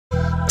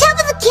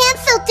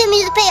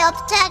Timmy to pay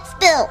off the tax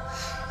bill.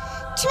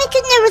 Timmy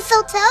could never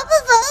sell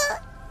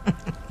Tabitha.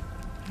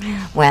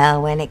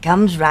 Well, when it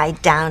comes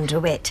right down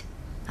to it,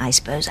 I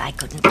suppose I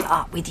couldn't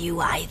part with you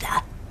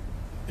either.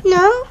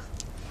 No?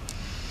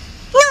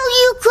 No,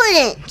 you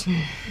couldn't.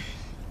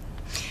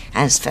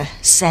 As for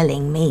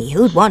selling me,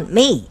 who'd want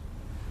me?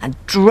 A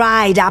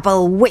dried-up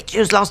old witch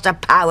who's lost her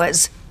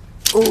powers.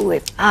 Oh,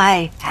 if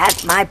I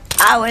had my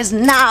powers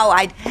now,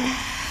 I'd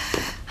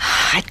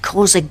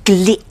cause a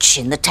glitch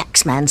in the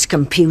taxman's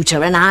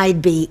computer and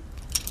I'd be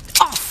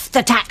off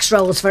the tax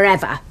rolls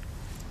forever.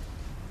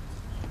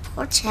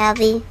 Poor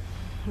Tabby.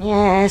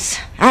 Yes,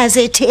 as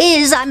it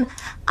is, I'm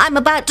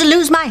about to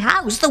lose my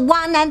house, the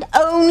one and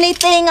only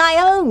thing I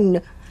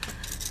own.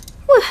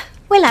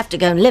 We'll have to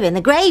go and live in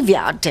the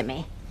graveyard,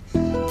 Timmy. The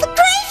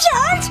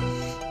graveyard?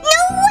 No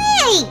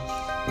way!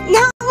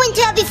 Now when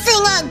Tabby's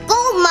sitting on a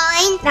gold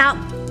mine. Now,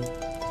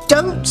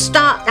 don't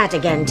start that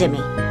again,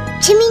 Timmy.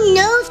 Timmy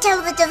knows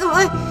Tabitha doesn't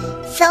want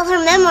to sell her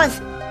memoirs,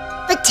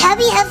 but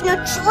Tabby has no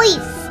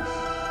choice.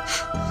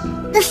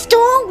 The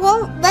store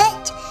won't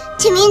let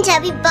Timmy and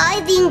Tabby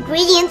buy the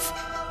ingredients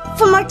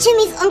from our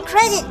Timmy's on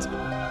credit.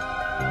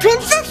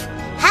 Princess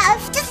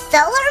has to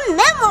sell her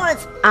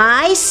memoirs.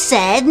 I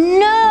said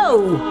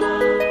no.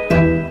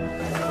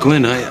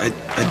 Gwen, I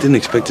didn't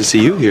expect to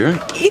see you here.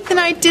 Ethan,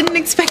 I didn't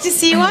expect to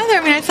see you either.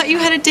 I mean, I thought you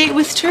had a date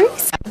with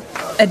Teresa.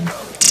 A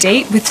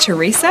date with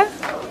Teresa?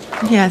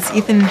 Yes,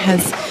 Ethan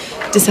has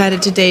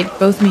decided to date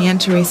both me and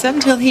Teresa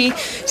until he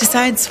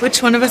decides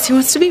which one of us he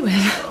wants to be with.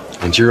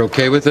 And you're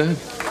okay with that?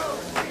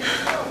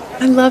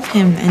 I love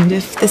him, and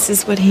if this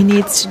is what he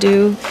needs to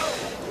do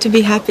to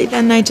be happy,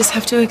 then I just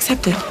have to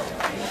accept it.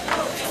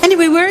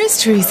 Anyway, where is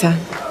Teresa?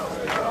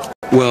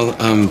 Well,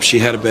 she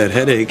had a bad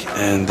headache,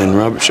 and then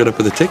Robert showed up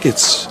with the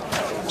tickets.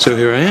 So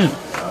here I am.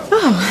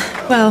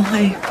 Oh, well,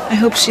 I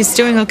hope she's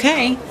doing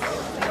okay.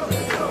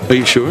 Are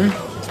you sure?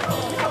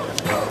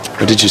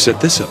 Or did you set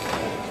this up?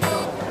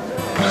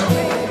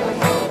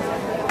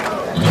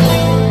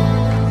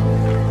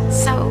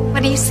 So,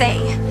 what do you say?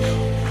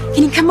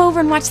 Can you come over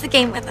and watch the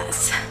game with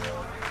us?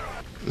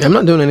 I'm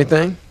not doing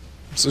anything.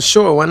 So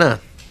sure, why not?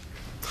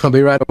 I'll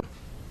be right over.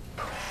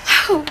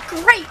 Oh,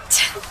 great.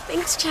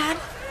 Thanks, Chad.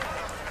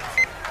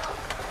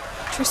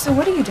 Teresa,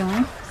 what are you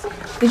doing?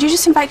 Did you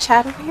just invite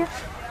Chad over here?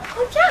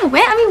 Oh,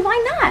 yeah, why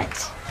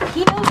not?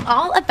 He knows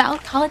all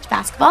about college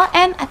basketball,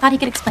 and I thought he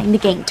could explain the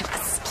game to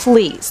us.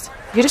 Please.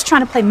 You're just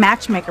trying to play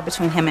matchmaker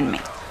between him and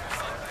me.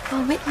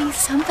 Well, Whitney,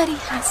 somebody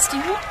has to.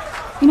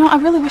 You know, I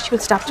really wish you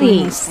would stop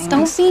doing these things.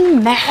 Don't be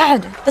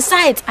mad.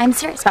 Besides, I'm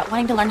serious about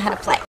wanting to learn how to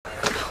play.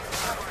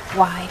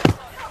 Why?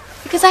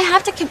 Because I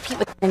have to compete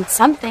with him in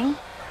something.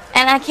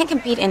 And I can't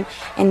compete in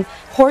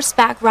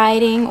horseback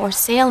riding or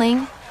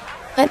sailing.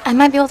 But I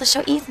might be able to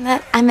show Ethan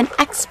that I'm an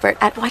expert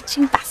at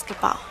watching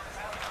basketball.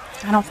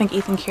 I don't think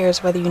Ethan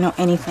cares whether you know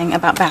anything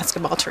about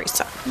basketball,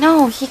 Teresa.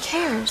 No, he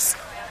cares.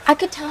 I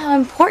could tell how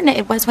important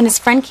it was when his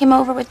friend came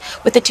over with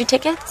the 2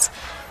 tickets.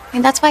 I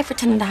mean, that's why I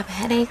pretended to have a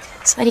headache,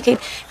 so that he could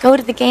go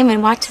to the game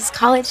and watch his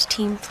college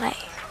team play.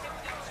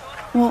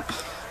 Well,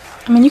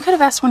 I mean, you could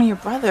have asked one of your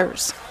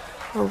brothers.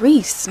 Or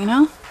Reese, you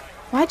know?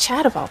 Why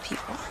Chad of all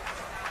people?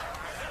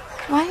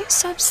 Why are you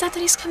so upset that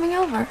he's coming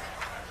over?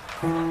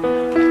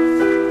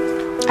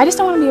 I just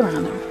don't want to be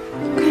around him,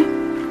 okay?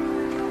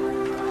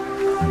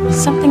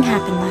 Something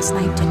happened last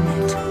night, didn't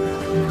it?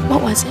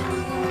 What was it?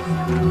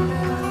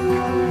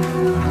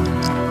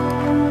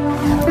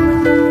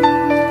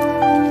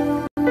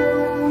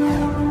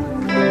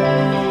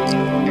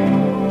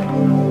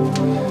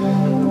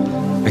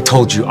 I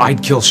told you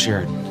I'd kill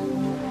Sheridan.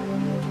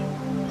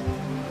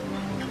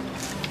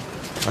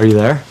 Are you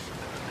there?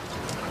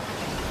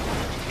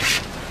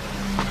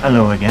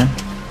 Hello again.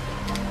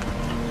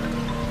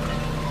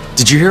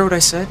 Did you hear what I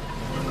said?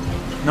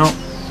 No,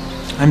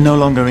 I'm no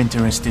longer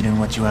interested in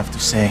what you have to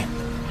say.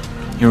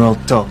 You're all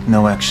talk,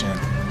 no action.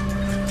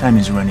 Time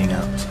is running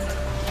out.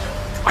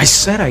 I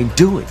said I'd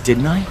do it,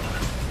 didn't I?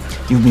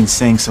 You've been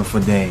saying so for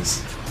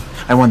days.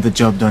 I want the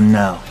job done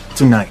now,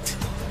 tonight.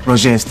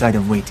 Roger is tired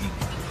of waiting.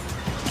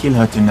 Kill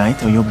her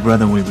tonight or your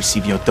brother will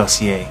receive your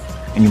dossier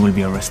and you will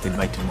be arrested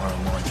by tomorrow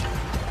morning.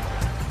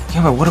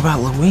 Yeah, but what about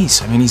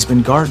Luis? I mean, he's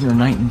been guarding her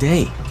night and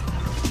day.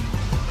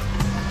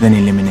 Then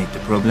eliminate the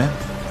problem.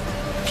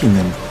 Kill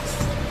them both.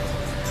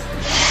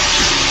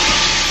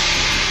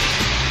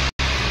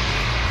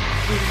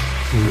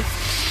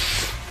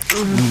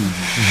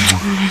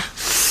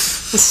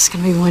 This is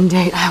gonna be one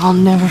date I will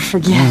never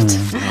forget.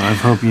 I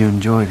hope you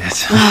enjoyed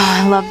it.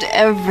 I loved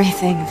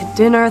everything. The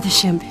dinner, the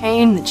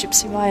champagne, the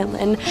gypsy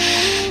violin,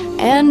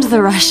 and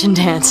the Russian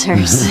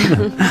dancers.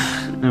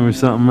 They were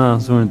something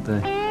else, weren't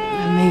they?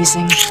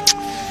 Amazing.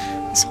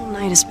 This whole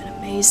night has been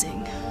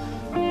amazing.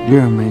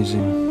 You're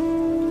amazing.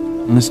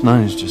 And this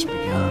night has just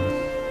begun.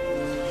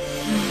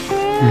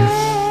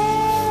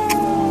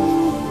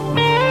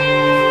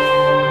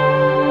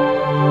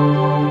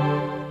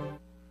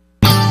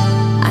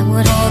 I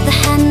would hold the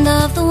hand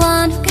of the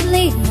one who could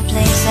lead me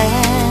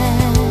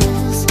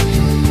places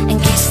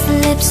and kiss the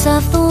lips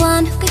of the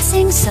one who could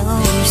sing so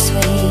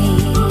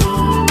sweet.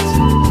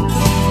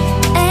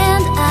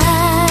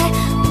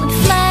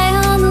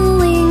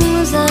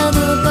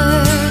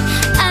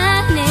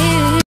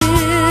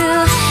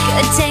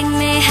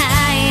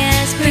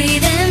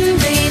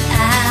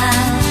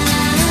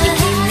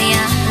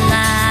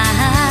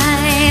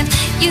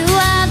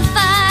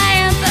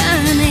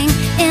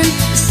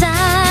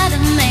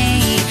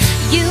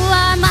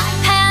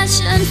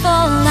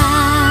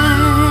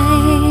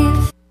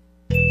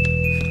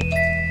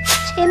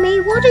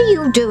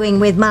 you doing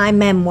with my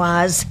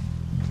memoirs?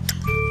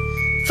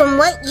 From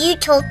what you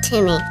told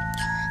Timmy,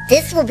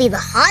 this will be the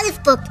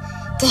hottest book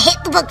to hit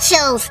the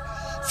bookshelves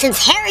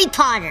since Harry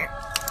Potter.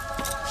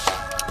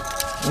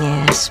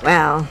 Yes,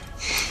 well,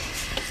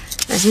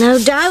 there's no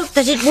doubt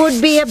that it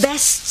would be a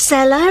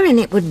bestseller and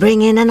it would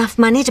bring in enough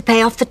money to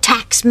pay off the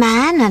tax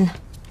man and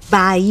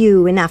buy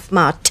you enough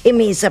more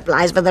Timmy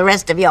supplies for the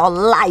rest of your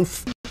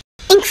life.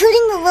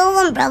 Including the little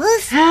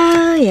umbrellas?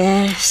 Oh,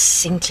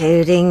 yes,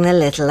 including the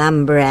little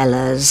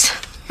umbrellas.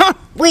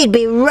 We'd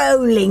be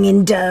rolling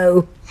in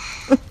dough.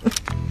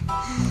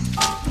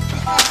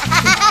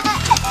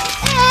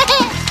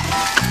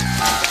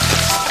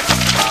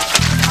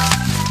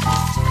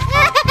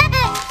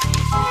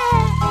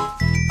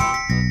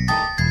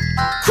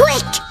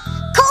 Quick!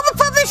 Call the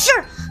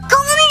publisher!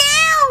 Call him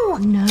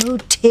now! No,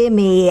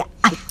 Timmy.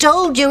 I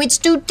told you it's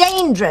too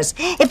dangerous.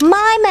 If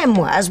my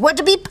memoirs were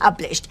to be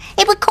published,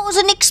 it would cause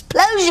an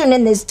explosion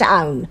in this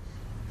town.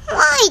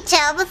 Why,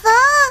 Tabitha?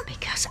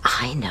 Because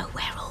I know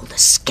where all the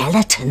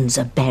skeletons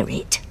are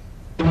buried.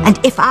 And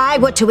if I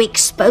were to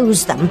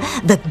expose them,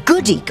 the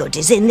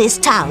goody-goodies in this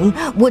town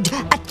would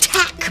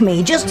attack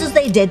me just as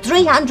they did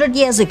 300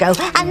 years ago.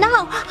 And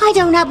now I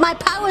don't have my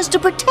powers to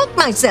protect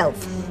myself.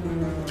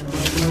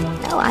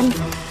 No,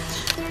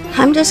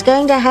 I'm just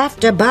going to have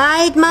to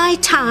bide my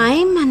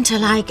time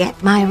until I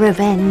get my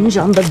revenge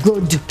on the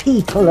good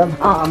people of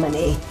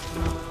Harmony.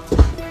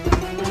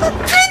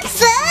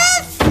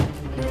 Princess!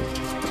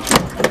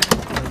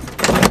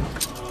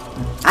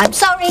 I'm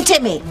sorry,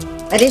 Timmy,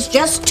 but it's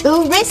just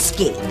too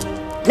risky.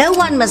 No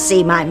one must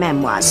see my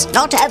memoirs,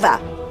 not ever.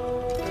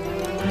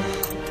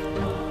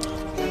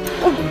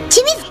 Oh,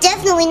 Timmy's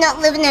definitely not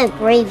living in a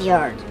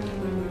graveyard.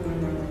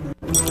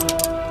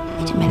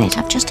 Wait a minute,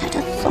 I've just had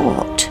a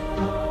thought.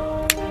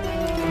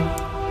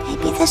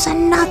 Maybe there's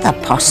another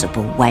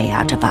possible way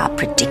out of our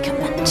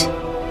predicament.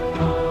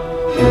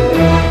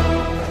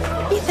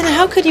 Ethan,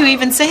 how could you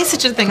even say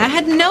such a thing? I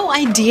had no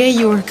idea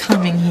you were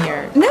coming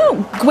here.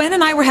 No, Gwen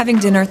and I were having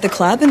dinner at the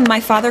club, and my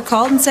father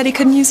called and said he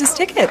couldn't use his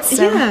tickets,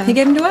 so he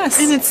gave them to us.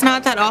 And it's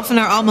not that often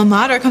our alma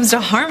mater comes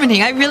to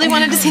Harmony. I really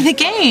wanted to see the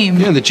game.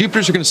 Yeah, the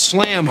Jupiters are going to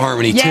slam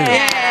Harmony, too.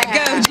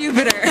 Yeah, go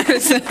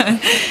Jupiters.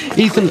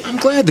 Ethan, I'm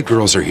glad the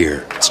girls are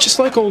here. It's just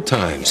like old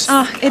times.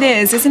 Oh, it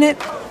is, isn't it?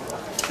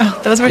 Oh,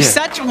 those were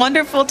such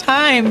wonderful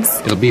times.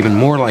 It'll be even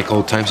more like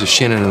old times if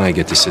Shannon and I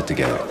get to sit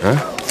together,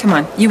 huh? Come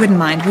on, you wouldn't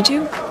mind, would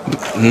you?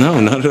 No,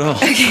 not at all.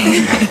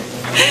 Okay.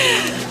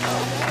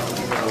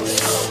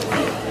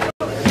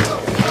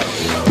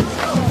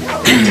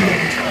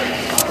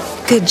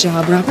 Good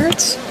job,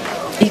 Robert.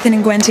 Ethan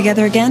and Gwen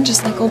together again,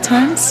 just like old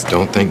times?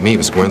 Don't thank me. It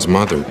was Gwen's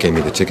mother who gave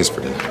me the tickets for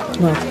dinner.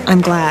 Well,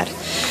 I'm glad.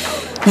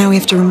 Now we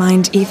have to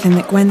remind Ethan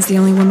that Gwen's the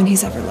only woman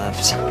he's ever loved.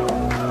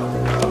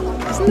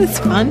 Isn't this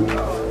fun?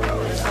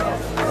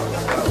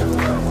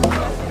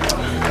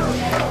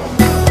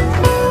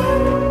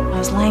 I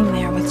was laying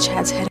there with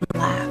Chad's head in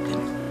my lap,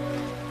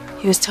 and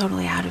he was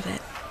totally out of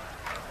it.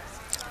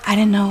 I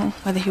didn't know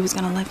whether he was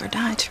going to live or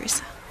die,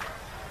 Teresa.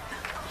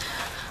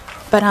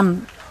 But,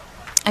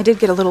 I did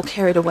get a little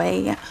carried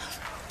away.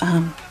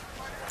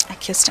 I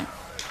kissed him.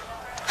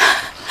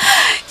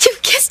 You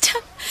kissed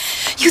him?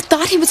 You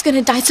thought he was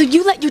gonna die, so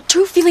you let your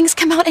true feelings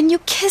come out and you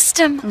kissed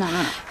him.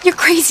 No. You're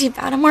crazy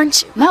about him,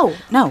 aren't you? No.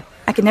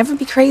 I could never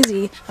be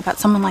crazy about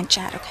someone like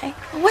Chad, okay?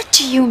 What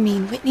do you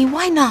mean, Whitney?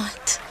 Why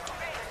not?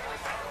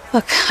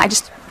 Look, I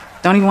just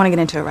don't even want to get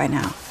into it right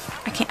now.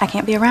 I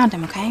can't be around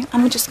him, okay?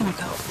 I'm just gonna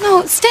go.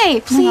 No,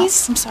 stay,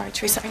 please. No, I'm sorry,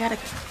 Teresa. I gotta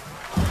go.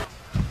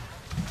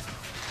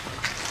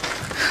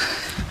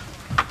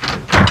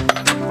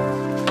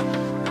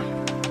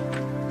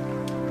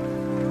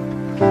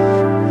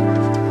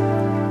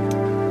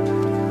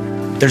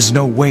 There's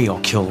no way I'll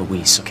kill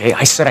Luis, okay?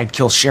 I said I'd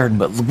kill Sheridan,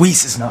 but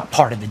Luis is not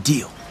part of the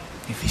deal.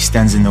 If he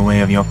stands in the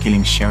way of your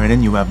killing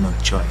Sheridan, you have no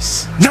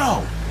choice.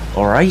 No!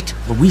 All right?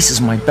 Luis is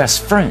my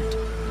best friend.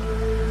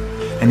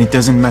 And it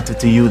doesn't matter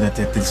to you that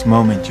at this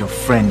moment your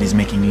friend is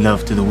making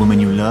love to the woman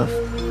you love?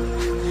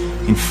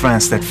 In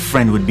France, that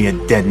friend would be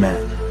a dead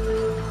man.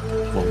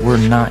 Well, we're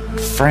not in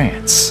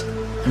France.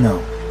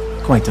 No,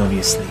 quite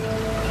obviously.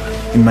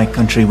 In my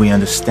country, we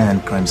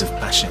understand crimes of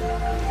passion.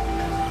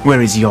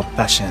 Where is your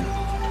passion?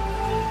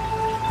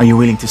 Are you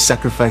willing to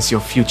sacrifice your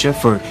future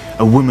for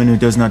a woman who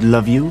does not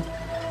love you?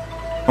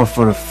 Or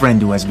for a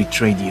friend who has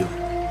betrayed you?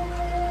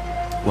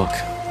 Look,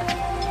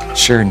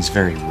 Sheridan's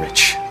very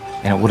rich,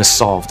 and it would have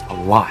solved a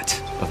lot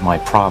of my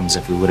problems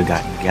if we would have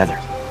gotten together.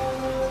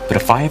 But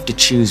if I have to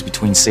choose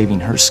between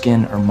saving her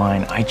skin or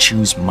mine, I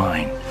choose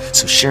mine.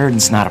 So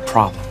Sheridan's not a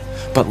problem,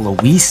 but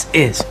Luis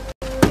is.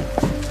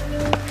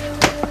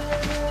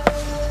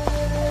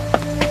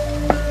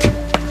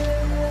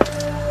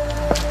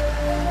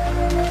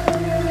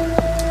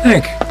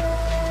 Hank,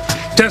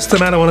 that's the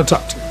man I want to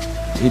talk to.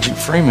 Agent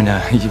Freeman,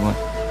 you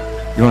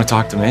want to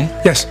talk to me?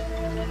 Yes.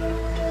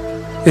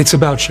 It's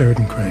about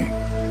Sheridan Crane.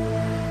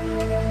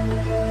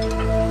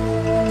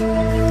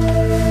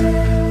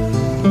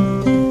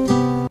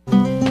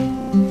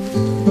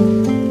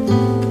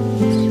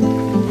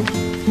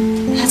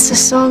 That's a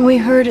song we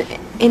heard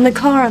in the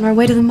car on our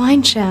way to the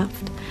mine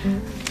shaft.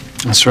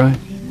 That's right.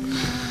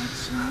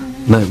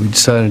 Night we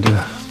decided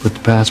to put the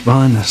past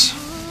behind us.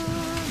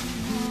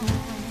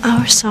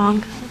 Our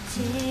song.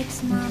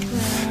 Takes my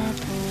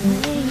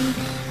breath away.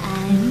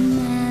 I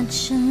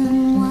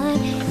imagine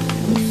what it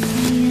would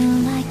feel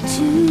like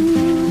to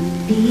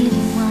be the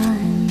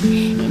one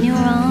in your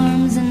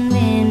arms and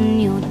in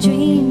your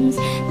dreams.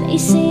 They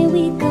say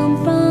we come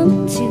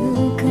from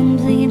two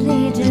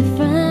completely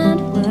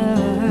different worlds,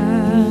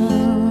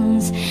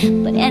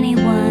 but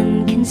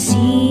anyone can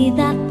see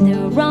that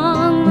they're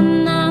wrong.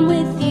 When I'm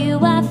with you,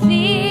 I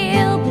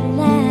feel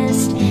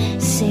blessed,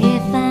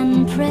 safe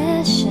and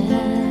precious.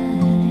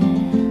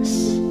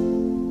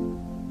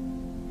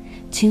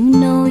 To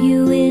know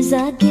you is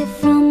a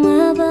gift from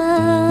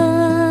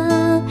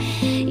above.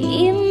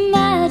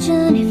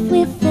 Imagine if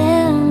we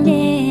fell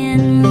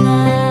in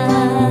love.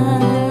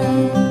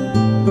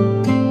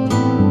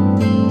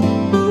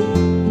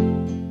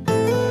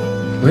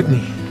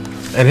 Whitney,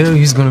 I didn't know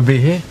you was gonna be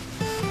here.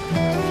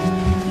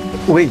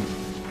 Wait,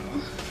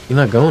 you're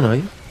not going, are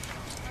you?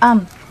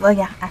 Well,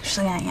 yeah,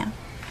 actually I am.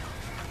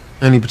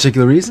 Any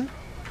particular reason?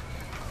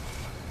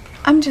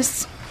 I'm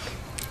just,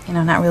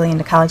 not really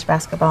into college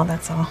basketball,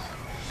 that's all.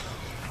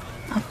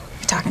 I'll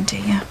be talking to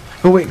you.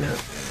 Oh, wait, now.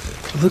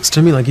 It looks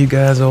to me like you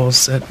guys are all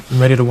set and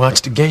ready to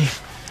watch the game.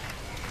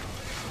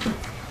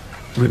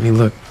 Whitney,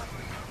 look.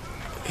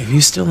 If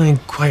you still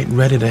ain't quite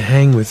ready to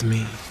hang with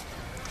me,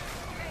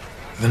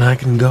 then I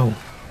can go.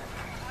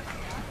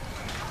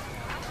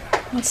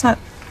 Well, it's not,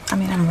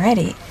 I'm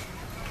ready.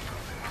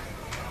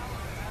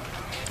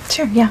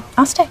 Sure, yeah,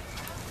 I'll stay.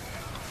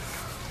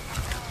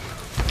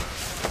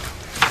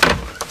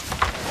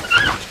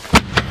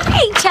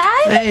 Hey,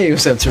 Chad! Hey,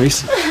 what's up,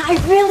 Teresa? I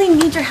really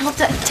need your help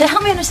to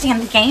help me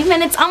understand the game,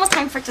 and it's almost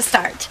time for it to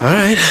start. All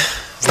right,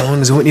 as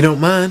long as Whitney don't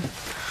mind.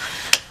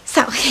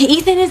 So,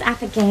 Ethan is at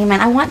the game,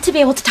 and I want to be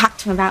able to talk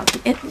to him about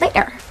it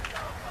later.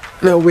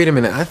 No, wait a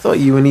minute. I thought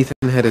you and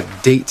Ethan had a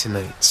date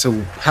tonight,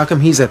 so how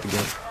come he's at the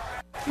game?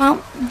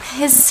 Well,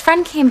 his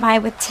friend came by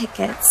with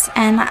tickets,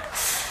 and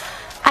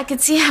I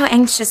could see how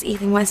anxious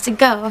Ethan was to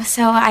go,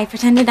 so I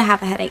pretended to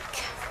have a headache.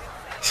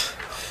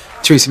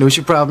 Teresa, you know what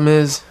your problem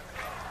is?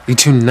 You're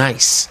too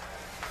nice.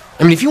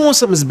 I mean, if you want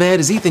something as bad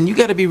as Ethan, you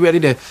gotta be ready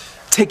to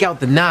take out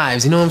the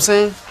knives, you know what I'm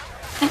saying?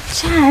 But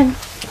Chad,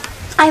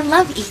 I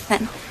love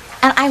Ethan,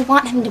 and I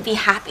want him to be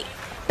happy.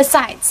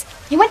 Besides,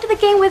 he went to the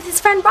game with his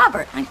friend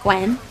Robert, not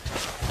Gwen.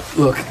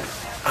 Look,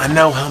 I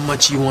know how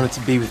much you wanted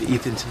to be with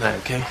Ethan tonight,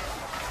 okay?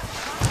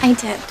 I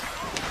did.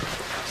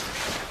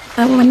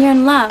 But when you're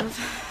in love,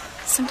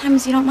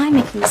 sometimes you don't mind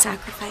making the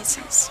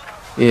sacrifices.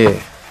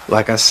 Yeah,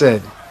 like I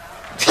said,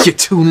 you're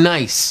too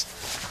nice.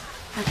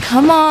 Now,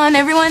 come on,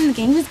 everyone, the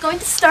game is going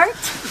to start.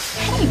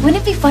 Hey, wouldn't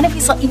it be fun if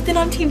you saw Ethan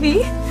on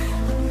TV?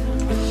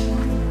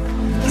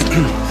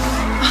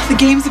 Oh, the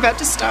game's about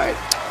to start.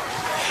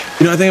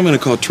 I think I'm going to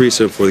call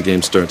Teresa before the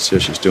game starts, see how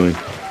she's doing.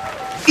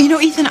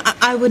 Ethan,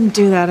 I wouldn't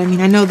do that. I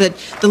know that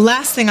the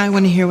last thing I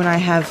want to hear when I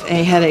have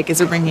a headache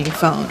is a ringing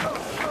phone.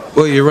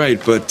 Well, you're right,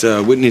 but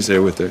Whitney's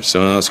there with her,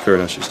 so I'll ask her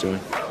how she's doing.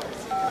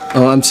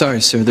 Oh, I'm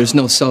sorry, sir. There's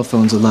no cell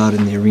phones allowed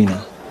in the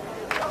arena.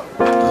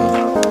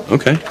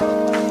 Okay.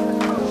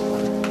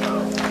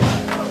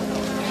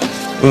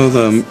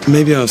 Well,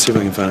 maybe I'll see if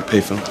I can find a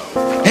payphone.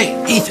 Hey,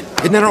 Ethan,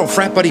 isn't that our old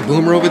frat buddy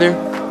Boomer over there?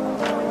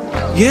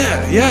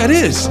 Yeah, it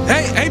is.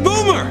 Hey,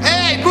 Boomer!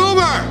 Hey,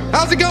 Boomer!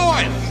 How's it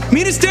going?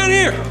 Meet us down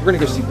here. We're gonna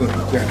go see Boomer.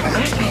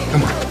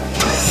 Come on.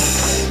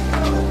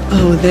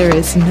 Oh, there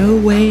is no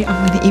way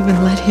I'm going to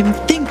even let him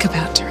think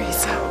about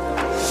Teresa.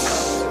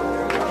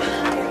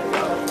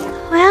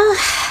 Well,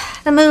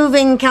 the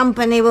moving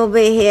company will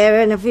be here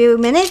in a few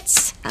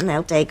minutes, and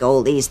they'll take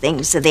all these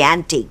things to the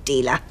antique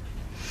dealer.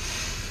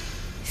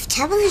 Is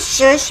Tabitha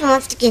sure she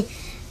wants to get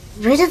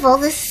rid of all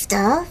this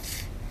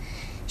stuff?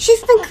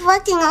 She's been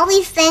collecting all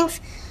these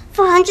things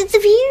for hundreds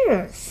of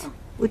years.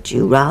 Would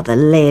you rather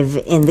live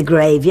in the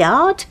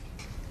graveyard?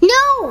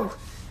 No!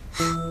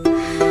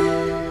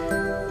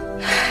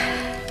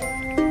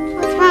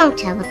 What's wrong,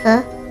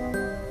 Tabitha?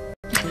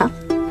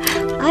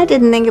 I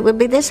didn't think it would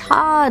be this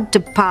hard to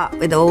part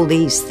with all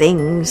these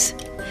things.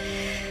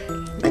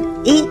 But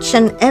each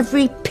and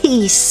every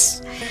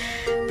piece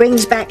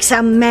brings back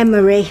some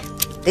memory.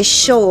 This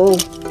shawl.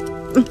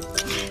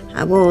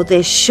 I wore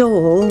this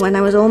shawl when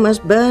I was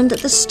almost burned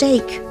at the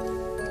stake.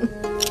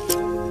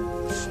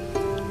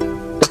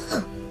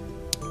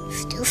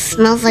 Still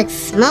smells like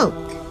smoke.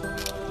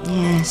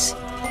 Yes.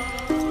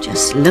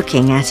 Just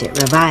looking at it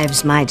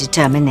revives my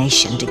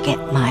determination to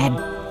get my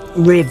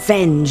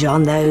revenge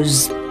on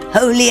those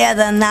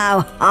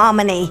holier-than-thou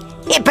harmony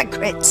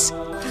hypocrites.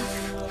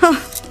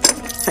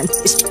 And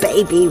this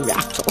baby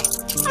rattle.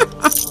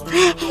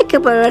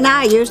 Ichabod and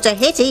I used to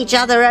hit each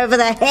other over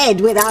the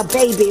head with our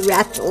baby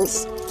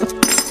rattles.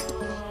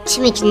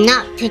 Timmy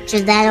cannot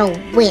picture that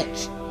old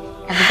witch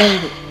of a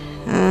baby.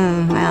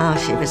 Well,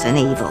 she was an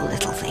evil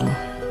little thing.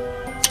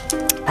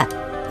 But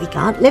we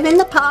can't live in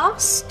the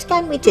past,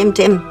 can we, Tim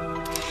Tim?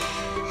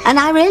 And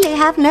I really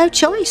have no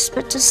choice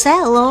but to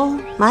sell all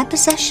my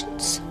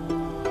possessions.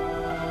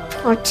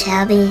 Poor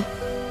Tabby.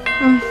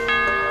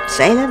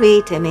 C'est la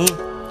vie, Timmy.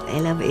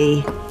 C'est la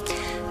vie.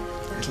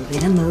 It'll be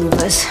the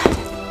movers.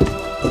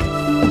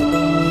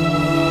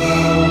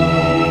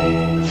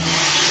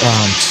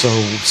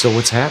 So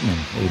what's happening,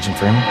 Agent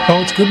Freeman?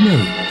 Oh, it's good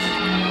news.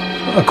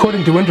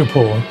 According to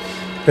Interpol,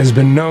 there's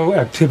been no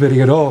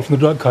activity at all from the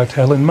drug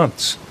cartel in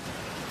months.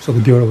 So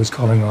the Bureau is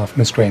calling off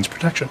Miss Crane's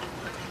protection.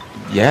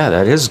 Yeah,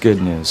 that is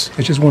good news.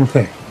 There's just one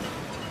thing.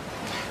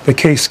 The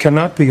case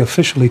cannot be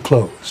officially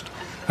closed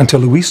until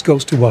Luis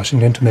goes to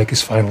Washington to make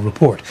his final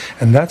report.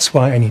 And that's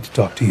why I need to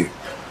talk to you.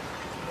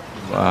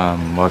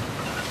 What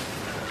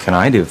can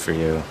I do for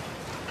you?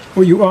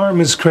 Well, you are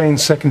Miss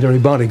Crane's secondary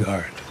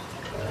bodyguard.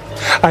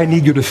 I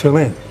need you to fill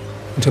in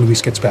until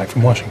Luis gets back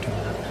from Washington.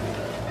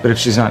 But if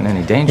she's not in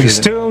any danger... We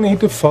still need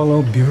to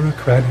follow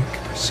bureaucratic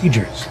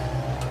procedures.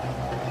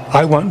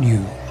 I want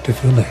you to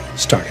fill in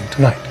starting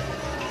tonight.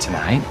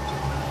 Tonight?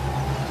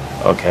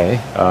 Okay,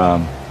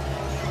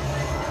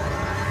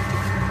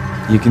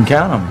 you can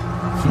count them.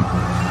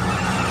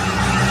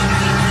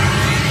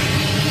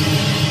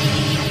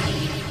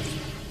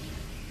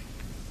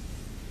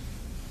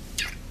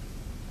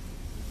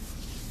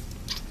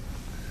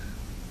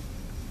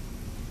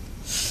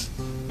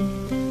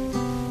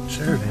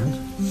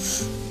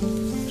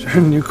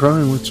 Sheridan, you're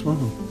crying. What's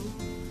wrong?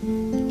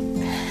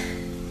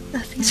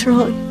 Nothing's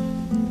wrong.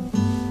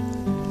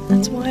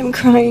 That's why I'm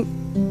crying.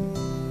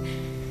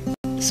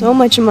 So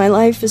much of my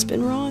life has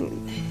been wrong.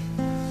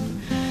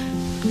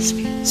 This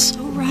feels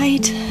so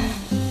right.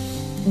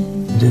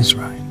 It is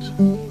right.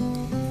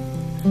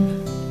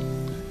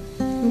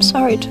 I'm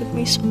sorry it took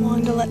me so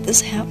long to let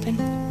this happen.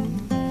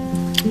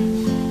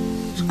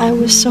 I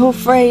was so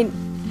afraid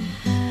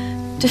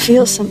to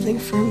feel something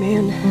for a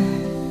man.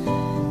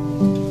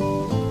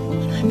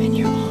 When I'm in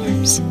your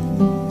arms,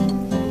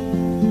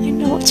 I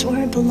know it's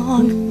where I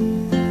belong.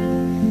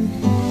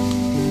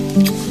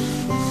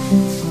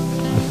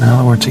 But now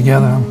that we're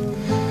together,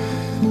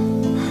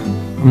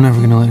 I'm never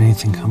gonna let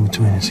anything come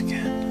between us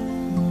again.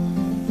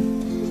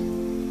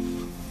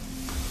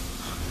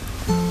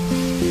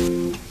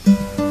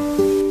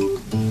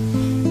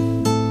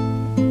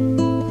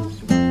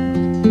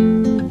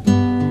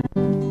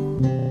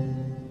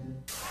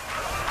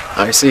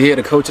 All right, so here,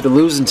 the coach of the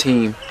losing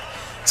team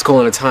is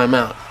calling a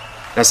timeout.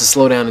 That's to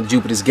slow down in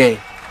Jupiter's game.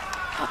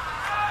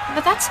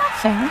 But that's not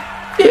fair.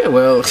 Yeah,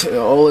 well,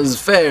 all is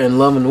fair in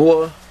love and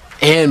war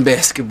and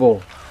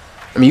basketball.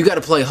 I mean, you got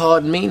to play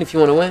hard and mean if you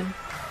want to win.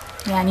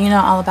 Yeah, and you know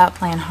all about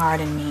playing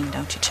hard and mean,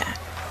 don't you, Chad?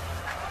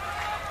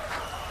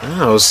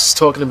 I was just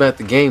talking about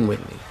the game with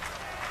me,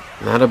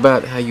 not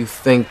about how you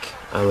think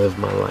I live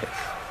my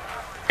life.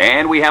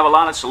 And we have a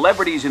lot of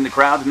celebrities in the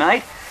crowd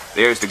tonight.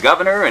 There's the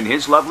governor and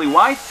his lovely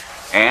wife,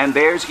 and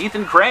there's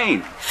Ethan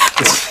Crane.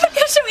 Look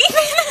at you,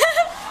 Ethan!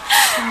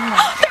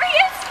 Oh, there he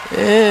is!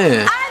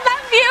 Yeah. I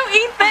love you,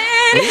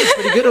 Ethan! He's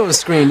pretty good on the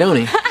screen, don't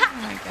he? Oh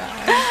my God.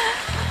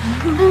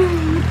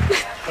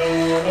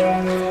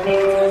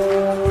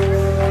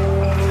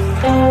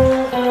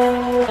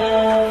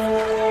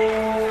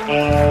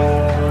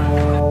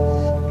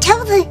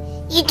 Tabitha,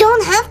 you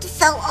don't have to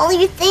sell all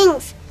your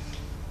things.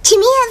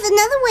 Timmy has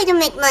another way to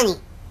make money.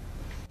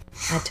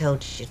 I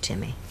told you,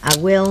 Timmy, I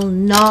will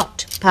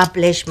not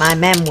publish my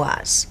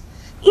memoirs.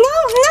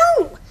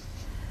 No!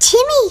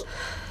 Timmy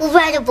will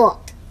write a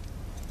book.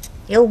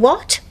 You'll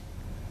what?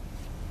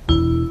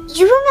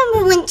 You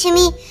remember when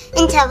Timmy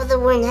and Tabitha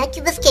were in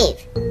Hecuba's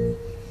cave?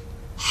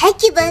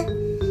 Hecuba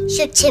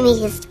showed Timmy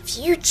his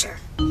future.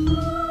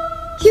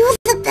 He was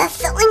a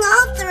best-selling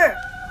author.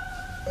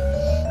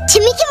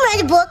 Timmy can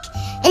write a book,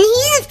 and he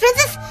and his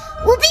princess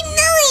will be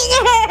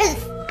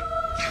millionaires.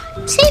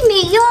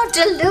 Timmy, you're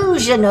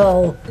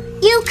delusional.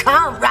 You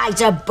can't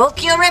write a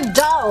book, you're a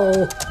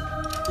doll.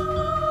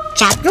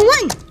 Chapter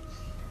 1.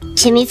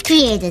 Timmy's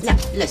created. Now,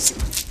 listen,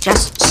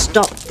 just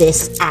stop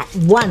this at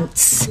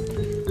once.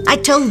 I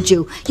told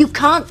you, you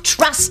can't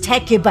trust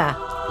Hecuba.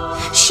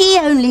 She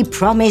only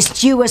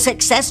promised you a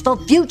successful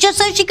future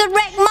so she could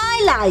wreck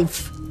my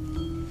life.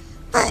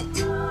 But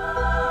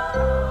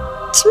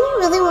Timmy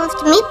really wants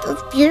to meet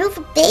those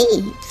beautiful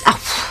babes. Oh,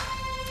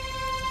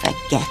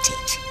 forget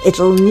it.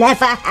 It'll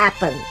never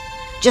happen.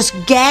 Just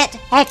get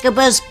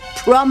Hecuba's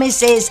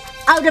promises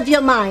out of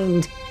your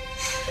mind.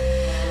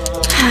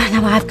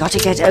 Now I've got to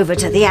get over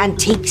to the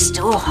antique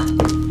store.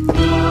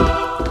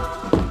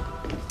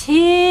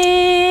 Timmy.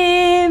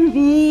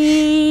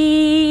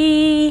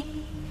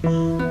 Who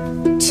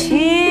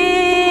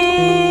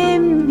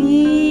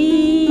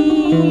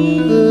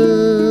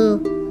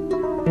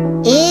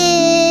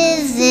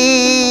is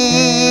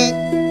it?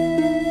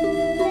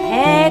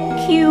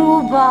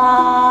 Hecuba.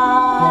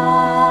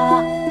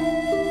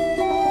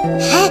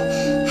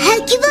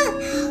 Hecuba,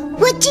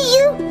 what do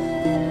you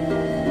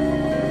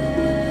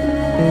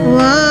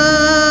want?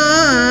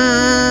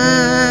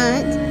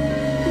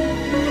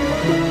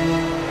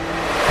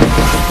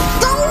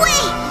 Go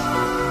away!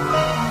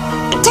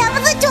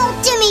 Tabitha told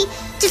Timmy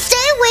to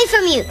stay away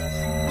from you.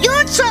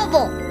 You're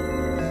trouble.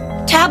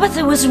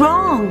 Tabitha was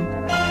wrong.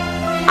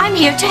 I'm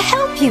here to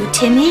help you,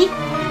 Timmy.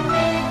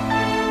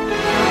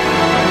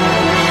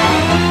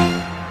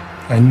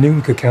 I knew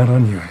we could count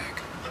on you,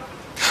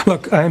 Hank.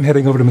 Look, I'm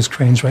heading over to Miss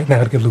Crane's right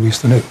now to give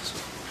Louise the news.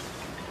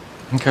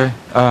 Okay.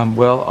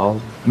 Well, I'll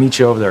meet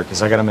you over there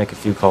because I got to make a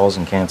few calls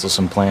and cancel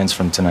some plans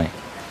from tonight.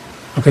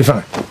 Okay,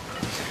 fine.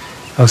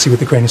 I'll see you at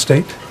the Crane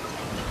estate.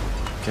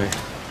 Okay.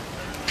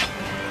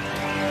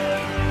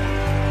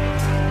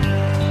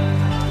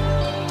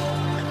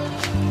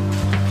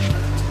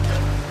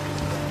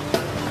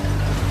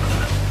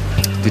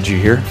 Did you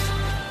hear?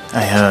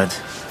 I heard.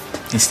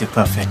 It's the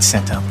perfect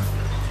setup.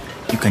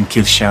 You can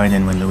kill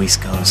Sheridan when Louise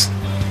goes.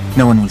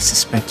 No one will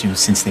suspect you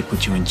since they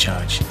put you in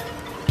charge.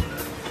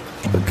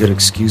 A good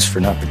excuse for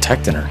not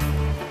protecting her.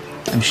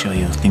 I'm sure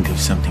you'll think of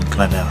something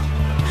clever.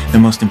 The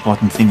most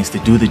important thing is to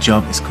do the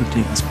job as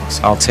quickly as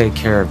possible. I'll take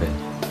care of it.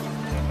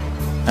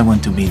 I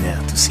want to be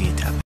there to see it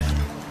happen.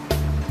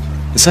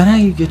 Is that how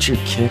you get your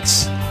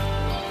kicks?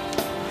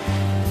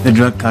 The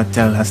drug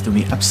cartel has to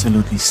be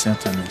absolutely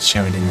certain that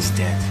Sheridan is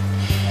dead.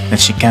 That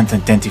she can't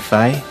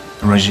identify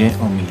Roger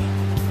or me.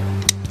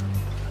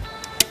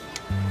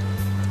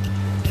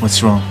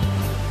 What's wrong?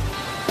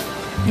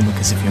 You look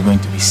as if you're going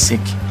to be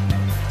sick.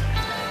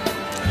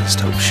 I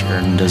just hope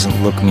Sheridan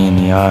doesn't look me in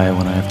the eye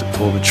when I have to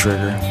pull the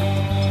trigger.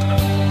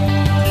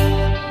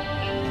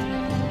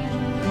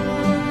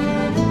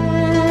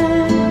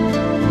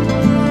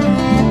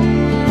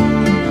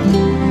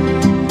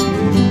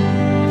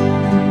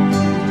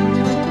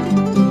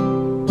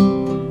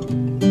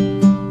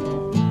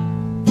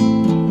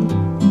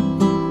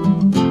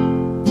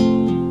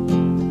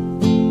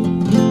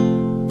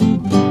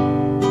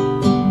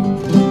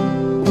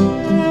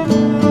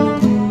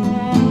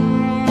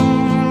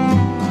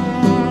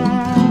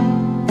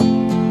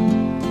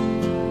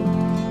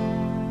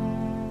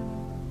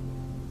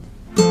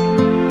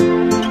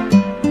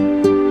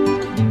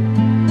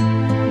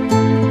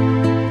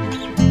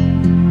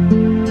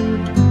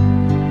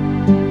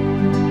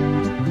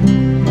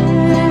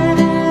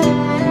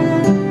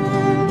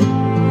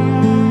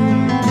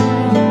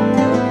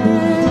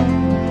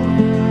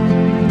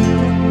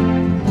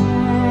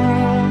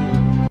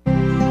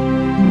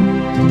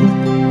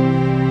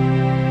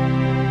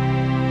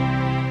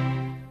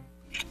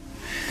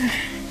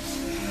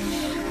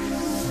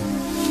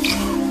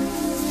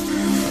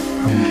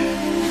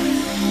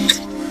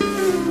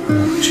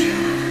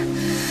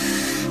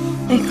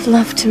 Make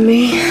love to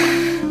me.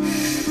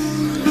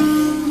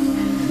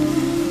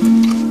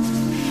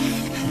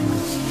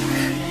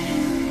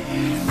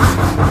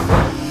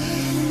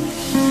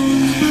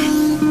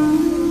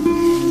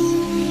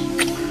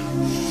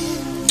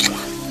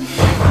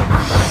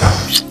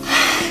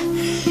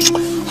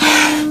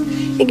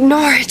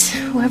 Ignore it.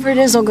 Whoever it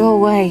is will go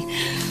away.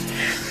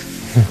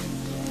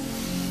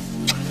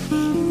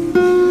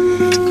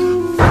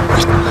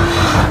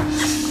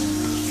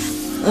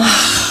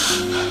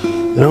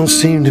 They don't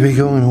seem to be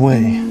going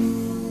away.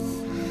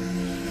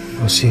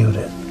 We'll see what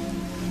it.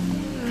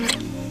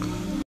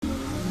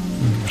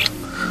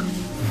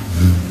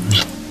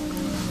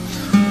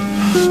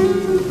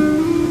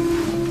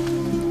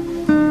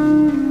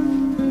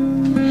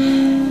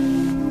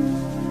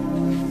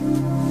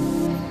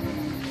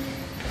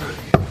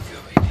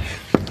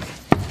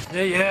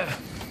 Yeah.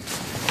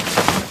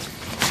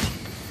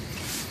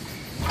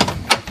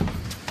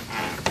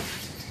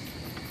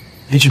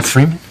 Agent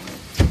Freeman?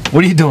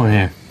 What are you doing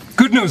here?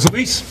 Good news,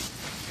 Louise.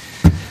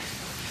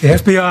 The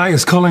FBI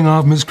is calling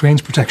off Miss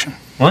Crane's protection.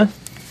 What?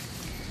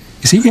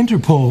 You see,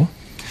 Interpol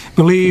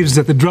believes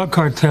that the drug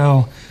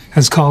cartel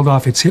has called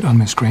off its hit on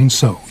Miss Crane,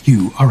 so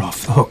you are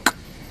off the hook.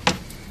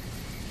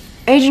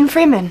 Agent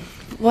Freeman,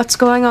 what's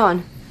going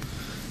on?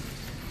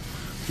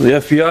 The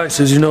FBI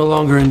says you're no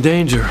longer in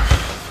danger.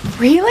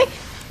 Really?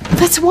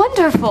 That's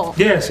wonderful.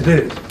 Yes, it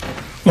is.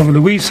 Well,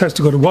 Louise has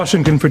to go to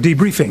Washington for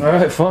debriefing. All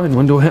right, fine.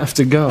 When do I have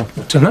to go?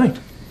 Tonight.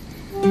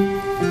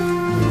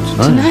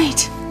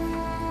 Tonight?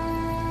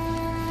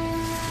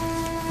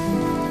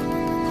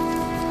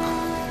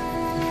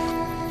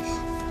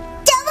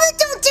 Devil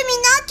told Timmy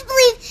not to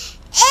believe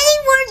any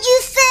word you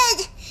said.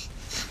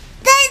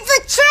 That is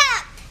a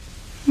trap.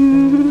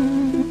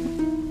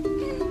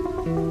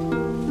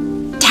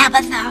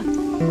 Tabitha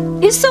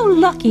is so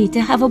lucky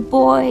to have a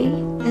boy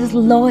as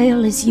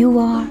loyal as you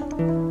are.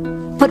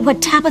 But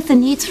what Tabitha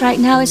needs right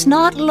now is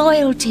not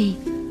loyalty.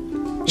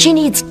 She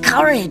needs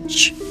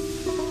courage.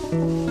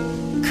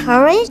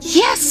 Courage?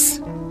 Yes.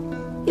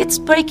 It's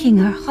breaking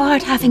her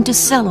heart having to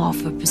sell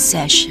off her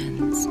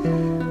possessions.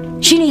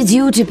 She needs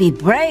you to be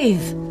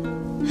brave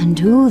and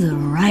do the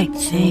right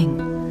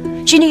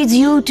thing. She needs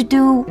you to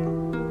do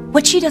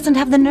what she doesn't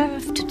have the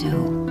nerve to do.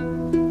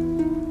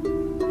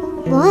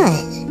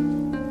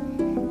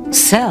 What?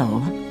 Sell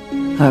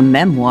her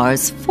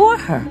memoirs for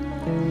her.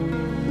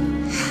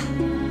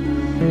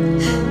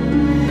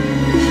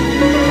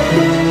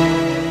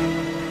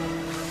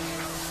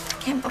 I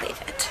can't believe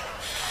it.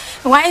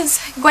 Why is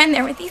Gwen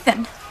there with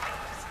Ethan?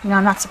 You know,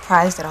 I'm not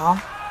surprised at all.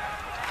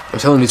 I'm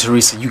telling you,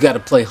 Teresa, you gotta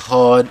play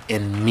hard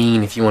and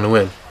mean if you want to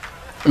win.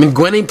 I mean,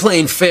 Gwen ain't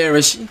playing fair,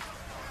 is she?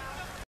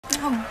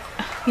 Oh,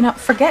 you know,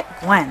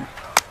 forget Gwen.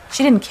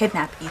 She didn't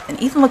kidnap Ethan.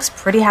 Ethan looks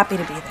pretty happy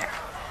to be there.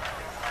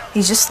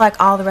 He's just like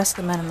all the rest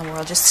of the men in the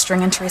world, just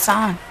stringing Teresa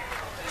on.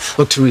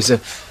 Look,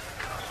 Teresa,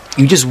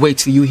 you just wait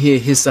till you hear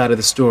his side of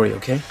the story,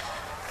 okay?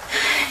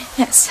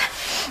 Yes.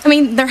 I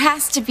mean, there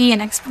has to be an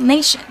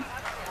explanation.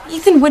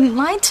 Ethan wouldn't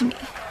lie to me.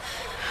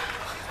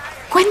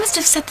 Gwen must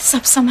have set this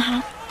up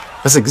somehow.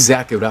 That's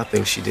exactly what I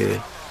think she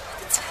did.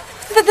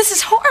 This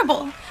is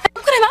horrible.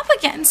 Look what I'm up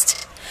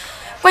against.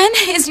 Gwen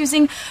is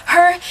using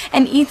her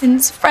and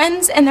Ethan's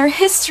friends and their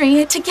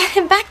history to get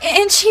him back,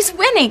 and she's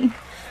winning.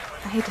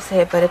 I hate to say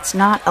it, but it's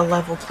not a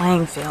level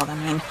playing field. I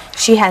mean,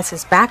 she has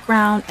his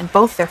background and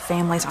both their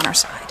families on her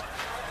side.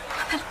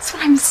 That's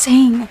what I'm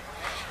saying.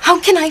 How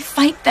can I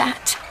fight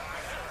that?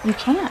 You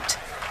can't.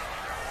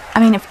 I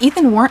mean, if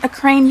Ethan weren't a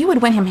Crane, you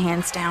would win him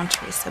hands down,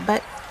 Teresa,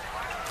 but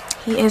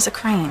he is a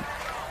Crane.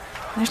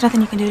 There's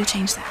nothing you can do to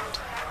change that.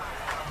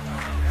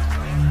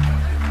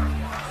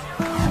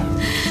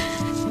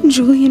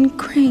 Julian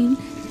Crane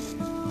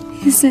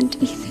isn't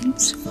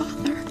Ethan's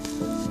father.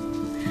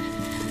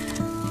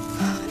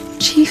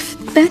 Chief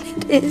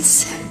Bennett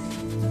is.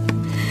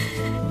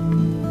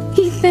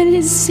 Ethan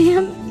is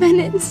Sam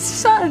Bennett's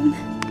son.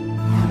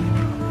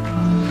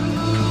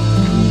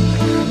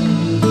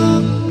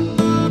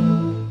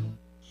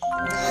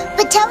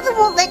 But Tabitha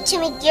won't let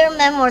Timmy get her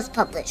memoirs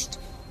published.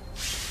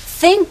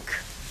 Think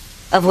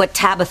of what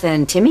Tabitha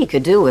and Timmy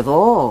could do with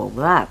all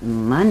that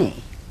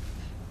money.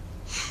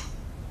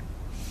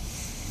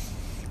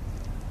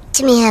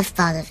 Timmy have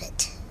thought of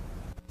it.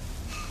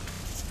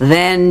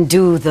 Then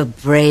do the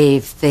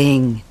brave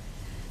thing.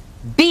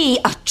 Be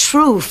a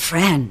true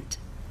friend.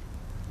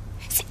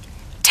 See,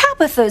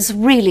 Tabitha's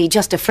really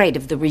just afraid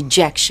of the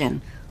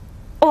rejection.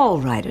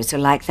 All writers are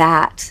like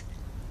that.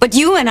 But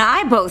you and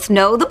I both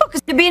know the book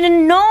is to be an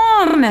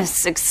enormous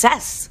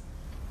success.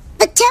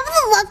 But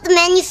Tabitha locked the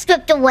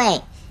manuscript away.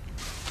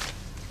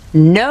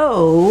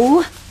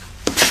 No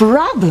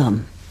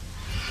problem.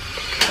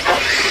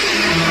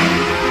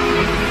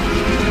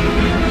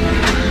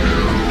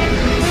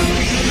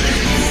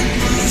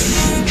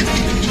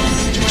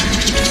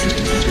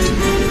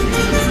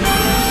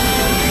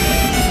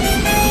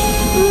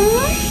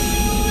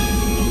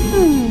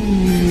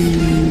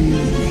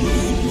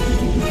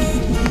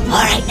 All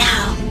right,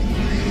 now.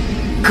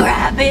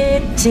 Grab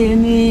it,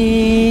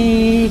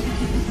 Timmy.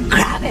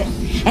 Grab it.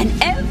 And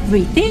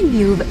everything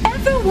you've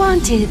ever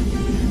wanted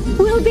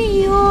will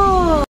be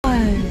yours.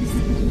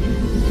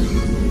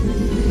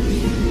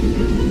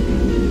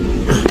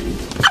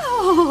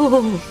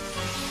 Oh!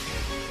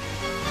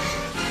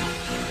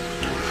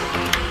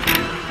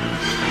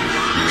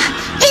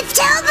 It's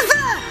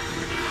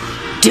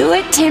Tabitha! Do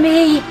it,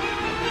 Timmy.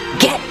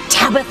 Get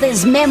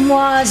Tabitha's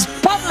memoirs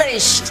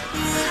published.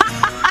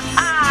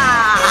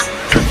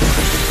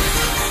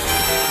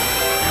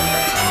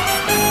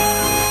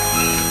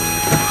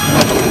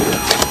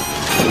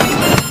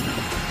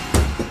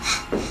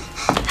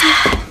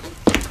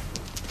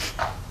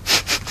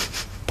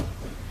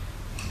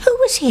 Who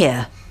was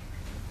here?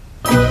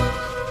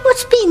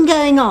 What's been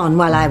going on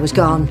while I was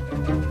gone?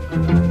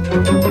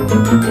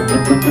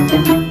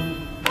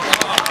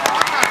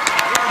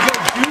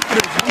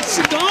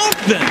 Stop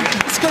them!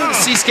 Let's go to the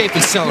Seascape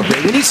and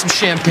celebrate. We need some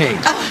champagne.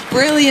 Oh,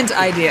 brilliant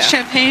idea.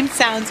 Champagne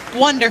sounds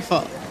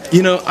wonderful.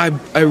 You know,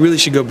 I really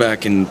should go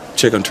back and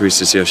check on Teresa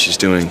to see how she's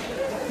doing.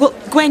 Well,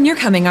 Gwen, you're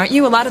coming, aren't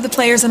you? A lot of the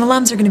players and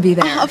alums are going to be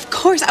there. Oh, of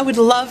course, I would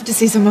love to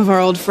see some of our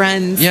old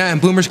friends. Yeah, and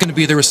Boomer's gonna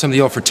be there with some of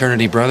the old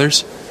fraternity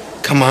brothers.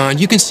 Come on,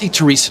 you can see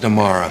Teresa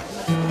tomorrow.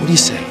 What do you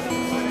say?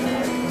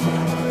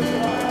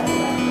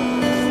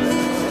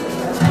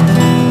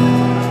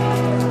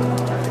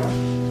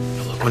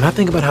 Look, when I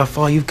think about how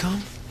far you've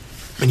come,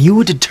 and you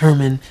were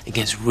determined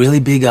against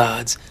really big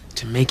odds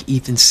to make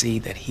Ethan see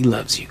that he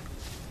loves you.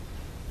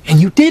 And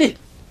you did it.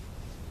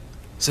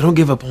 So don't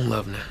give up on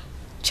love now.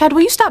 Chad,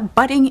 will you stop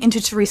butting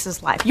into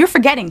Teresa's life? You're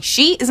forgetting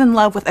she is in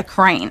love with a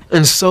Crane.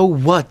 And so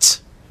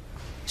what?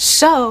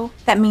 So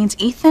that means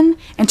Ethan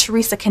and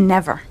Teresa can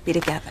never be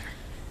together.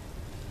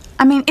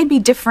 I mean, it'd be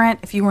different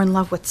if you were in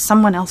love with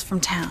someone else from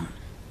town.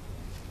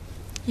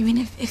 You mean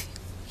if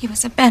he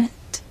was a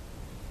Bennett?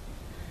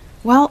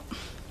 Well,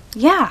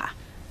 yeah.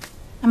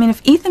 I mean,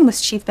 if Ethan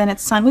was Chief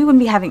Bennett's son, we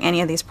wouldn't be having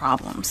any of these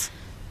problems.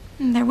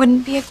 And there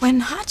wouldn't be a Gwen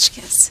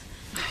Hotchkiss.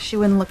 She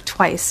wouldn't look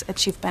twice at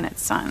Chief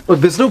Bennett's son.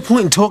 Look, there's no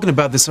point in talking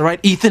about this, all right?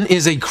 Ethan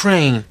is a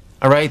Crane,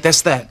 all right?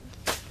 That's that.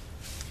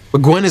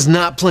 But Gwen is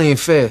not playing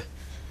fair.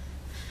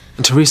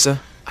 And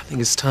Teresa, I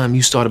think it's time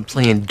you started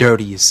playing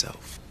dirty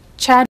yourself.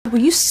 Chad, will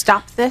you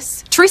stop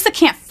this? Teresa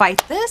can't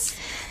fight this.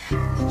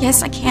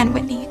 Yes, I can,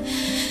 Whitney.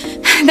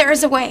 There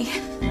is a way.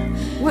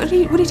 What are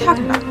you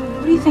talking about?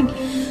 What are you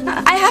thinking?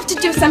 I have to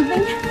do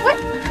something. What?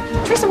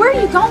 Teresa, where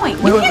are you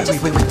going? Wait,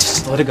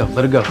 just let her go,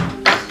 let her go.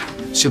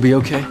 She'll be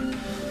okay.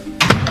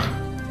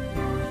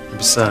 And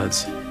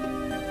besides,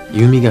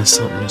 you and me got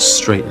something to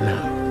straighten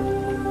out.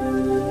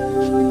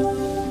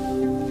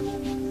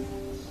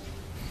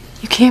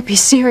 You can't be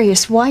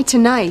serious. Why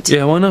tonight?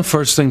 Yeah, why not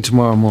first thing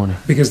tomorrow morning?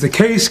 Because the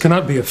case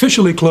cannot be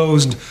officially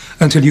closed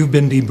until you've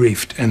been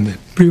debriefed, and the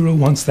Bureau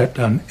wants that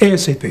done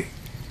ASAP.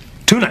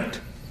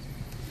 Tonight.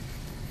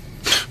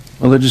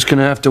 Well, they're just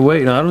gonna have to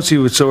wait. I don't see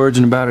what's so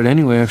urgent about it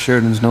anyway if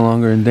Sheridan's no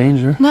longer in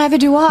danger. Neither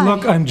do I.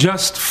 Look, I'm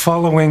just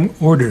following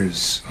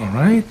orders, all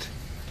right?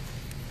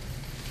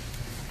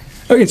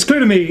 It's clear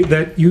to me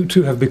that you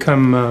two have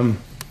become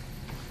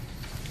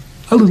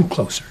a little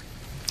closer.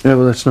 Yeah,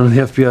 well, that's none of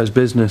the FBI's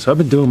business. I've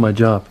been doing my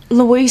job.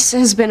 Luis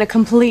has been a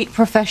complete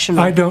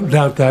professional. I don't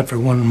doubt that for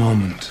one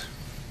moment.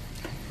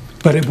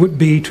 But it would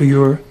be to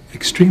your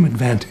extreme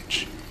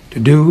advantage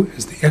to do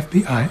as the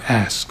FBI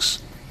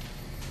asks.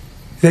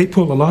 They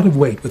pull a lot of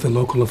weight with the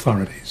local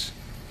authorities.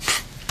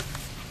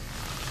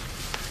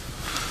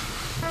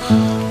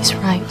 He's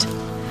right.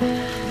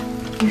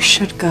 You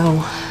should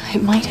go.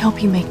 It might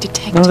help you make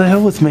detective. No, the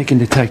hell with making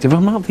detective.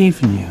 I'm not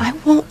leaving you. I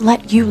won't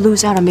let you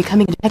lose out on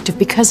becoming a detective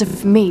because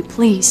of me.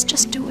 Please,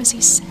 just do as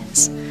he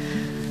says.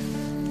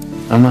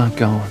 I'm not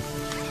going.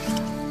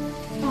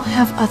 We'll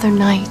have other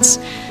nights.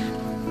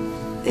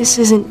 This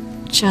isn't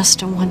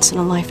just a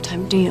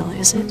once-in-a-lifetime deal,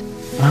 is it?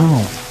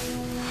 No.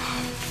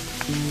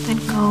 Then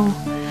go.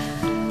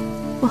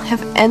 We'll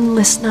have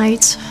endless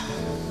nights.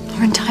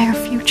 Our entire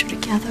future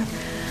together.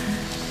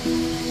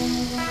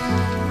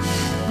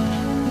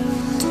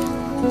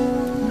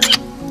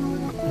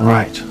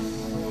 Right.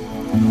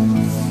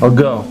 I'll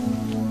go.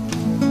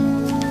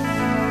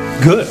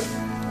 Good.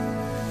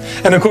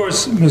 And of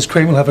course, Ms.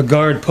 Crane will have a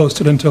guard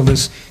posted until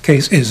this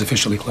case is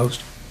officially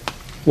closed.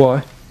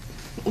 Why?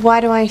 Why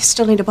do I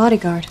still need a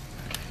bodyguard?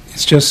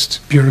 It's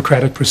just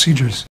bureaucratic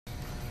procedures.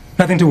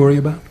 Nothing to worry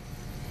about.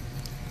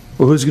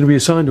 Well, who's going to be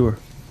assigned to her?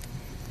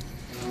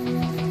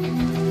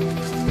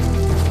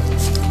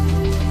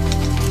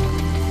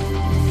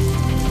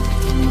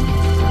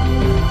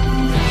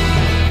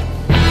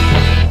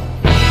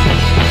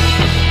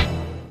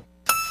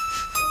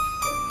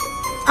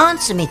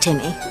 Answer me,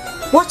 Timmy.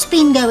 What's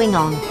been going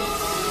on?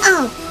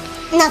 Oh,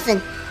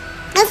 nothing.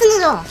 Nothing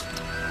at all.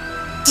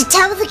 Did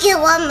Tabitha get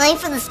a lot of money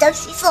for the stuff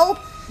she sold?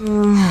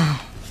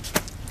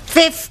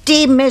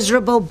 50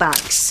 miserable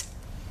bucks.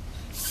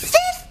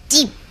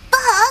 50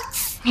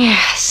 bucks?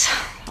 Yes.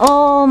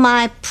 All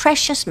my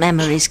precious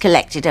memories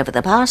collected over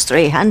the past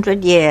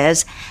 300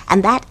 years.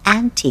 And that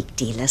antique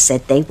dealer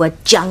said they were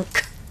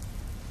junk.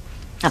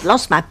 I've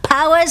lost my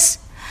powers.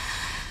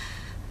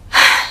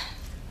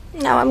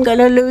 Now I'm going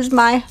to lose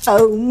my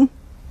home.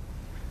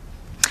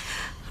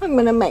 I'm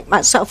going to make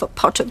myself a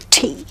pot of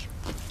tea.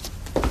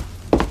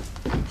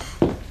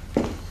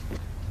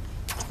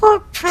 Poor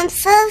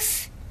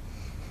princess.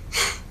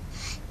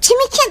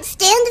 Timmy can't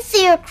stand to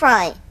see her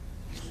cry.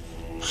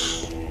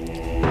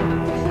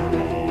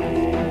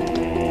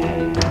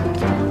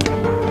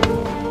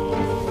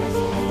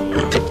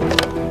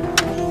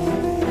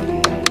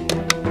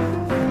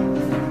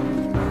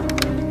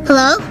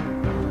 Hello?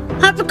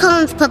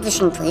 HarperCollins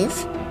Publishing,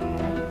 please.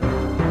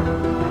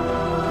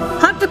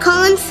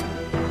 HarperCollins,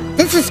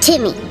 this is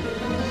Timmy.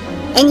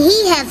 And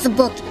he has the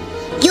book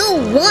you'll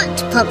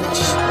want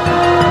published.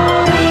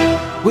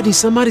 Whitney,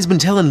 somebody's been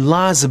telling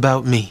lies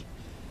about me.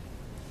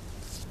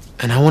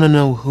 And I want to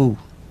know who.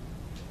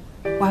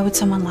 Why would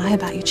someone lie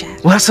about you,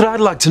 Chad? Well, that's what I'd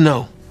like to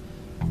know.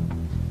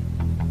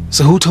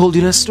 So who told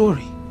you that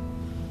story?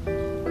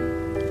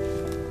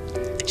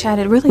 Chad,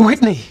 it really...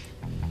 Whitney!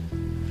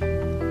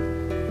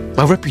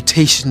 My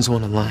reputation's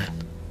on the line.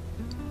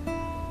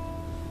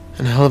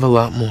 And a hell of a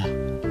lot more.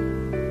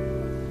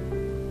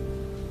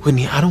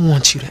 Whitney, I don't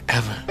want you to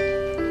ever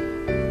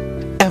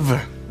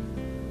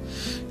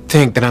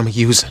think that I'm a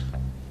user.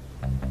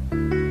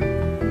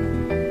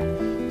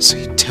 So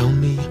you tell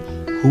me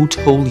who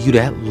told you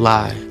that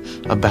lie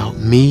about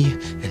me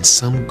and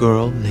some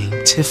girl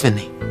named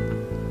Tiffany?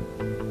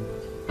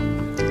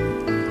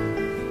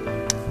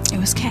 It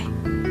was Kay.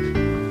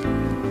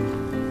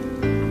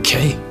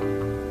 Kay?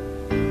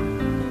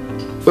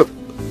 But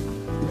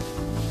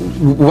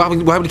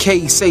why would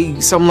Kay say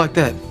something like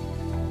that?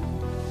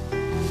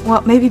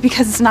 Well, maybe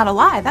because it's not a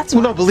lie, that's why.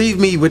 Well, no, believe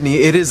me,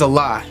 Whitney, it is a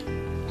lie.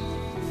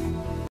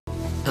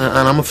 And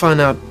I'm gonna find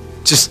out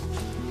just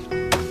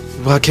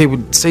why Kay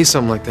would say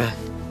something like that.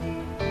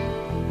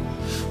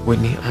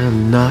 Whitney, I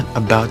am not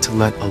about to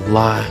let a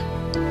lie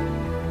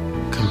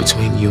come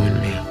between you and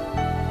me.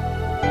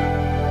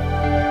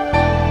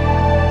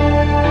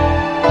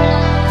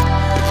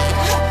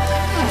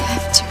 I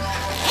have to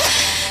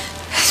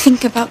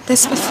think about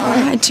this before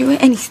I do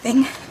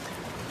anything.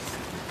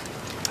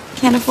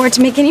 Can't afford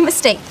to make any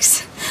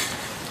mistakes.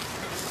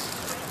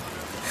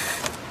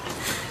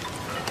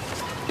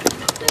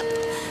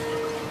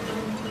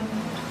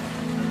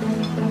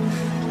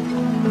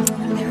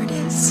 There it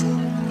is.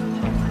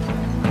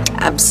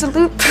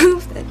 Absolute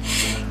proof that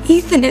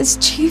Ethan is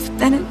Chief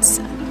Bennett's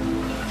son.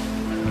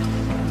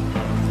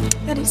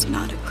 That is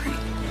not a crime.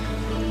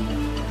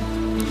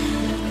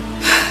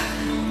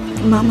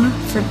 Mama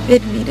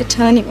forbid me to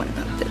tell anyone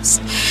about this.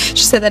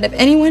 She said that if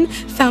anyone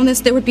found this,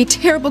 there would be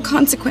terrible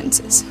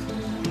consequences.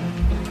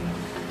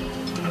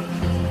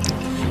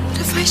 What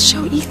if I I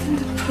show Ethan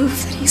the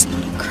proof that he's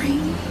not a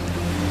Crane,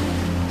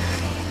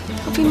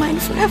 he'll be mine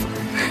forever.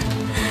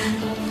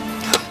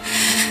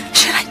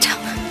 Should I tell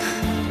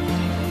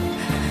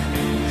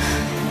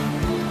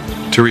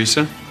him?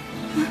 Teresa?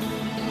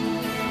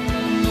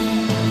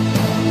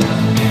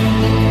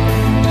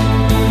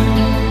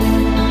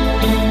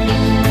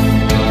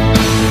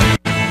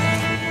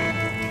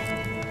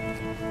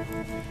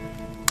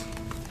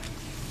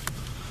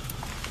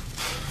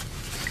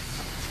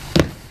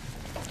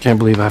 Can't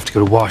believe I have to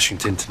go to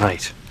Washington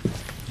tonight.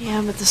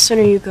 Yeah, but the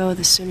sooner you go,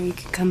 the sooner you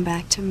can come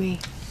back to me.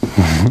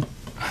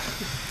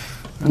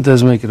 That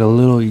does make it a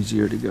little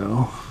easier to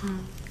go.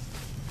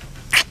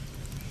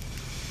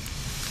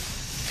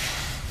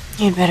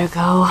 You'd better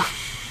go.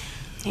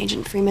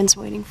 Agent Freeman's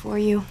waiting for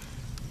you.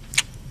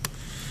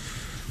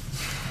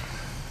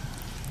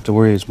 Don't to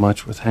worry as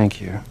much with Hank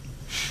here.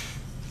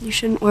 You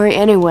shouldn't worry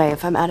anyway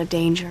if I'm out of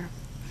danger.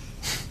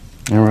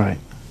 You're right.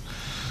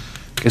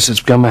 Guess it's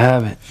become a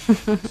habit.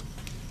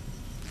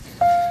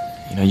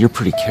 You know, you're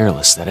pretty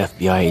careless. That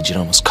FBI agent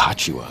almost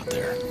caught you out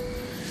there.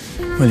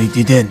 Well,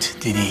 he didn't,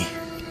 did he?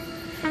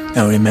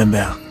 Now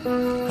remember,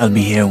 I'll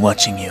be here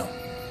watching you.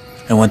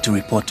 I want to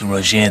report to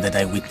Roger that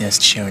I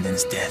witnessed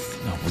Sheridan's death.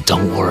 Oh, well,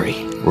 don't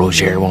worry.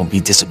 Roger won't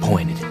be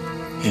disappointed.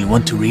 He'll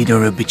want to read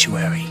her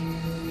obituary.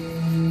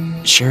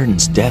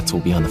 Sheridan's death will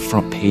be on the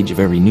front page of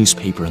every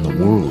newspaper in the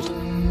world.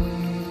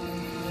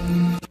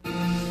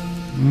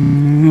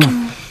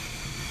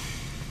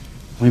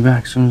 I'll be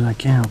back as soon as I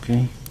can,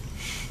 okay?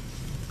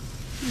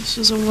 This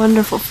was a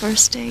wonderful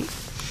first date.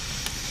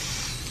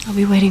 I'll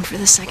be waiting for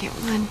the second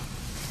one.